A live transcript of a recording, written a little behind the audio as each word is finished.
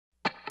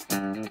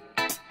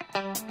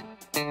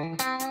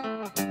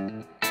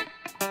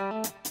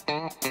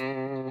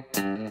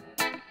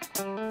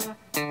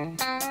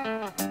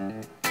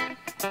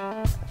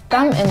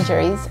Thumb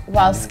injuries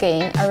while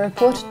skiing are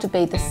reported to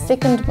be the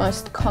second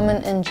most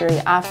common injury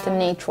after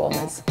knee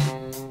traumas.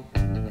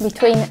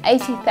 Between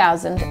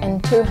 80,000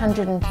 and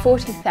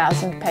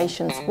 240,000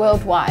 patients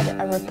worldwide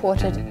are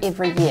reported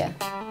every year.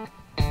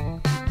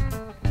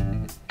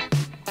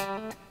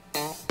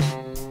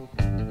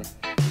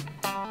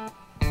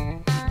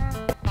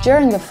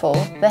 During the fall,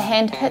 the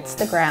hand hits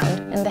the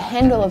ground and the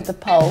handle of the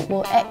pole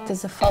will act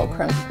as a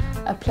fulcrum,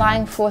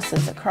 applying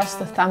forces across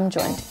the thumb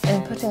joint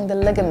and putting the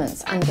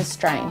ligaments under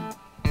strain.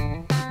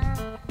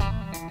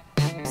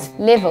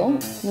 Level,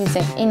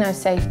 using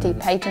InnoSafety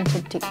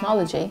patented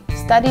technology,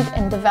 studied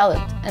and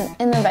developed an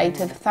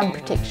innovative thumb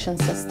protection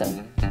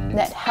system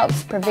that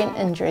helps prevent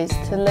injuries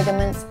to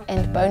ligaments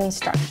and bony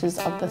structures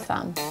of the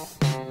thumb.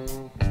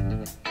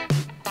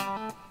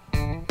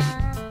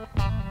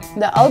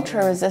 The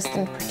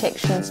ultra-resistant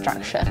protection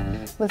structure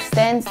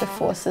withstands the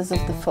forces of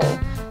the fall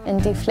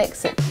and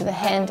deflects it to the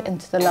hand and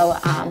to the lower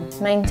arm,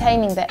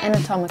 maintaining the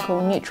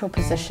anatomical neutral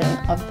position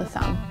of the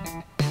thumb.